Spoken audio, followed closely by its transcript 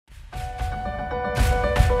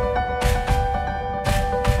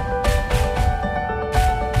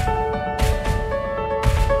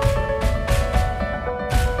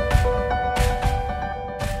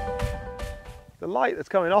light that's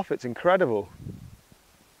coming off it's incredible.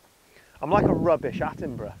 I'm like a rubbish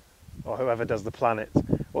Attenborough, or whoever does the planets.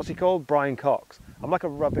 What's he called? Brian Cox. I'm like a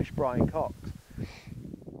rubbish Brian Cox.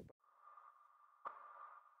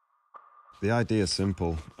 The idea is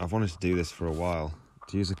simple. I've wanted to do this for a while,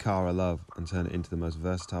 to use a car I love and turn it into the most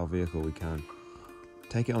versatile vehicle we can.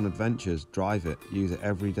 Take it on adventures, drive it, use it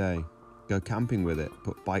every day. Go camping with it,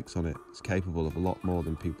 put bikes on it. It's capable of a lot more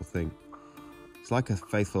than people think. It's like a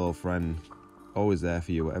faithful old friend, always there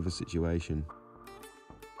for you, whatever situation.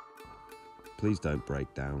 Please don't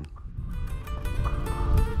break down.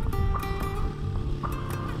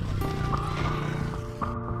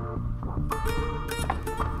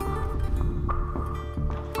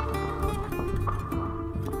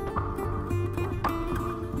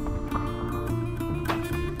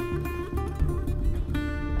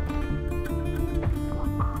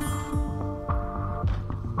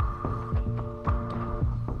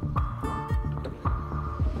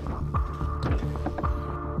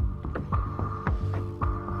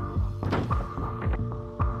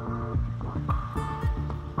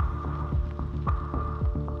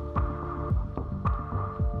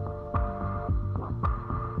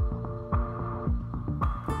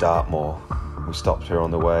 Dartmoor. We stopped here on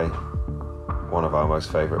the way, one of our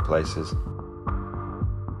most favourite places.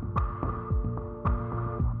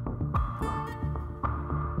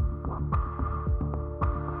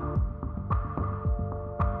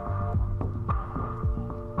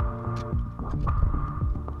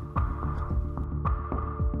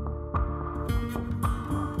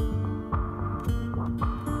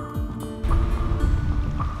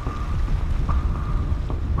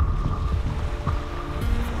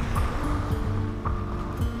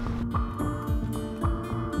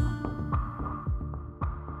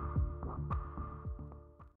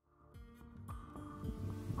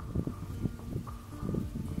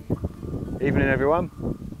 Evening everyone,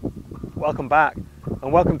 welcome back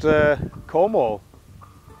and welcome to Cornwall,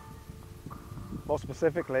 more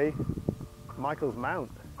specifically Michael's Mount,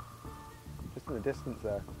 just in the distance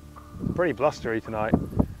there. It's pretty blustery tonight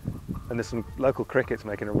and there's some local crickets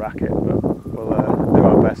making a racket, but we'll do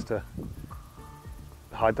our best to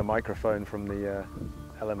hide the microphone from the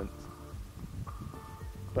elements.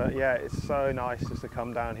 But yeah, it's so nice just to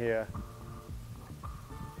come down here,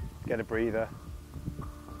 get a breather.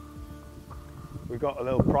 We've got a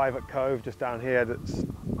little private cove just down here that's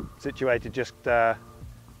situated just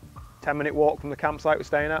 10-minute walk from the campsite we're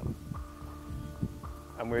staying at.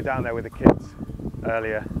 And we were down there with the kids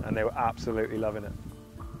earlier and they were absolutely loving it.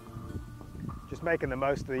 Just making the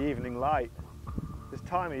most of the evening light. This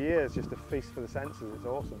time of year is just a feast for the senses, it's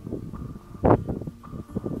awesome.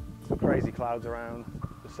 Some crazy clouds around,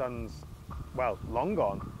 the sun's, well, long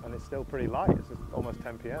gone and it's still pretty light, it's just almost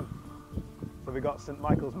 10 PM. So we've got St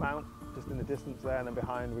Michael's Mount just in the distance there, and then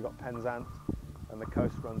behind we've got Penzance, and the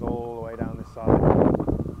coast runs all the way down this side.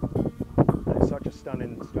 And it's such a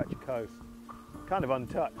stunning stretch of coast, kind of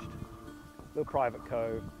untouched. Little private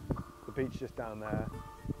cove, the beach just down there,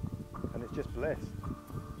 and it's just bliss.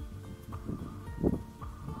 You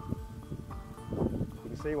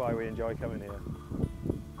can see why we enjoy coming here.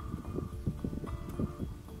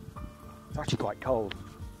 It's actually quite cold.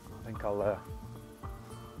 I think I'll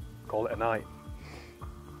call it a night.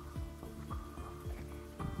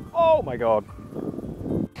 Oh my god!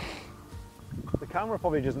 The camera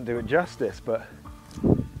probably doesn't do it justice, but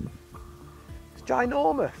it's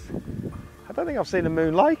ginormous. I don't think I've seen a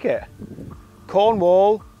moon like it.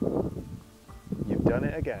 Cornwall, you've done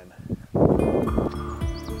it again.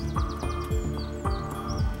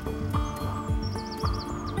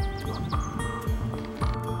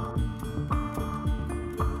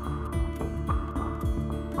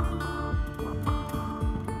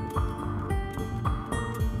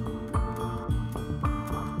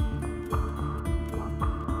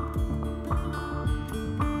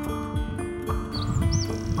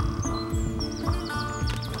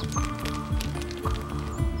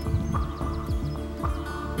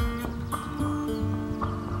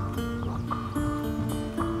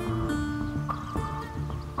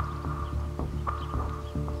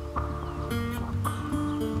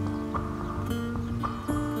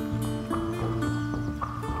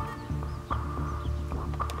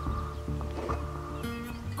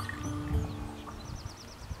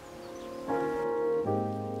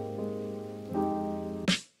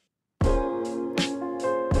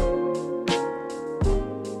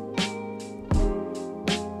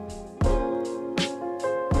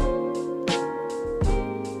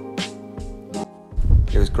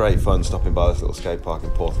 It was great fun stopping by this little skate park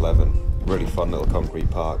in Porthleven. Really fun little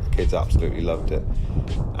concrete park. The kids absolutely loved it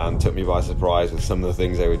and took me by surprise with some of the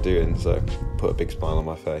things they were doing, so put a big smile on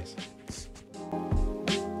my face.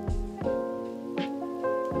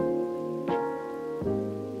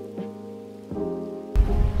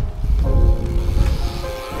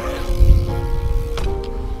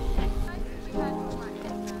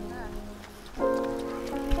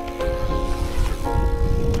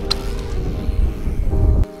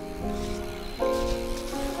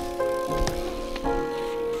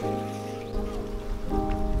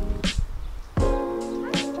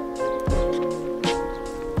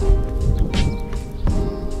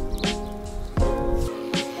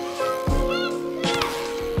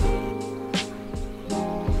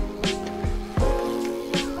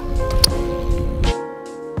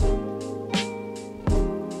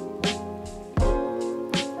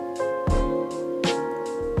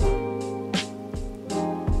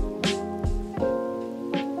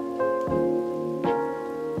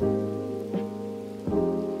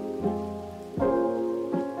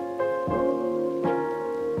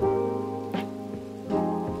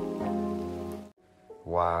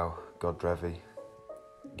 Wow, Godrevi,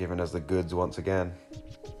 giving us the goods once again.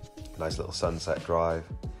 Nice little sunset drive.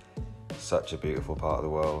 Such a beautiful part of the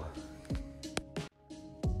world.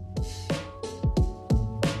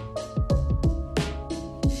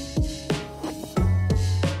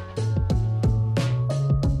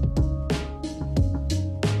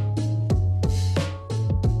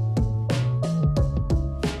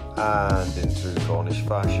 And in true Cornish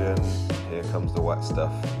fashion, here comes the wet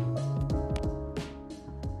stuff.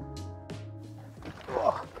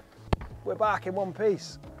 We're back in one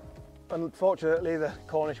piece. Unfortunately, the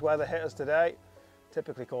Cornish weather hit us today.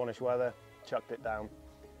 Typically Cornish weather, chucked it down.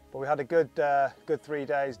 But we had a good 3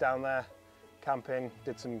 days down there, camping,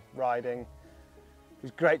 did some riding. It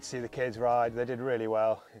was great to see the kids ride, they did really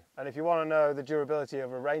well. And if you want to know the durability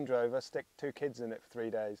of a Range Rover, stick 2 kids in it for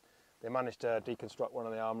 3 days. They managed to deconstruct one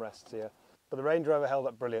of the armrests here. But the Range Rover held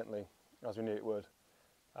up brilliantly, as we knew it would.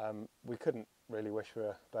 We couldn't really wish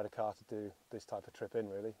for a better car to do this type of trip in,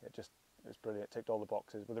 really. It was brilliant, it ticked all the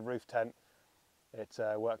boxes. With a roof tent, it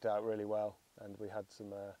worked out really well, and we had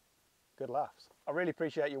some good laughs. I really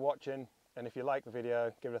appreciate you watching, and if you like the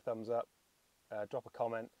video, give it a thumbs up, drop a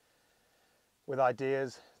comment with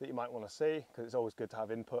ideas that you might want to see, because it's always good to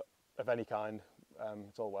have input of any kind.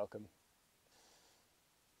 It's all welcome.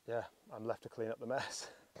 Yeah, I'm left to clean up the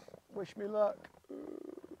mess. Wish me luck.